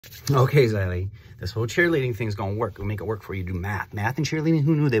Okay, Xylee, this whole cheerleading thing's gonna work. We'll make it work for you. Do math. Math and cheerleading,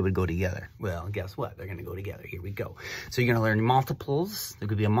 who knew they would go together? Well, guess what? They're gonna go together. Here we go. So you're gonna learn multiples. There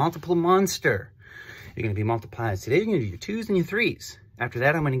could be a multiple monster. You're gonna be multiplies. Today you're gonna do your 2s and your 3s. After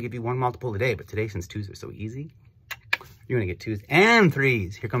that, I'm gonna give you one multiple a day. But today, since 2s are so easy, you're gonna get 2s and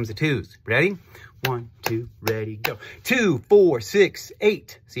 3s. Here comes the 2s. Ready? 1, 2, ready, go. 2, 4, 6,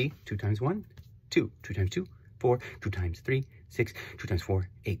 8. See? 2 times 1, 2. 2 times 2, 4. 2 times 3, 6. 2 times 4,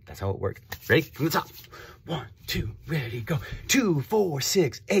 8. That's how it works. Ready? From the top. 1, 2, ready, go. 2, 4,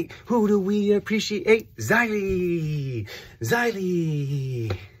 6, 8. Who do we appreciate? Xylee.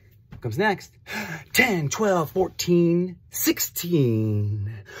 Xylee. Comes next. 10, 12, 14,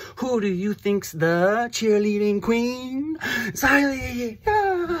 16. Who do you think's the cheerleading queen? Xylee.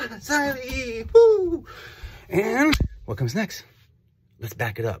 Ah, Xylee. Woo. And what comes next? Let's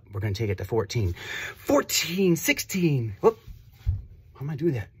back it up. We're going to take it to 14. 14, 16. Whoop. How am I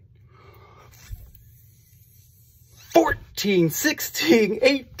doing that? 14, 16,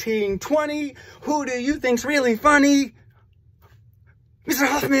 18, 20. Who do you think's really funny? Mr.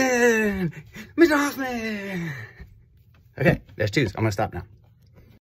 Hoffman! Mr. Hoffman! Okay, that's 2s. I'm going to stop now.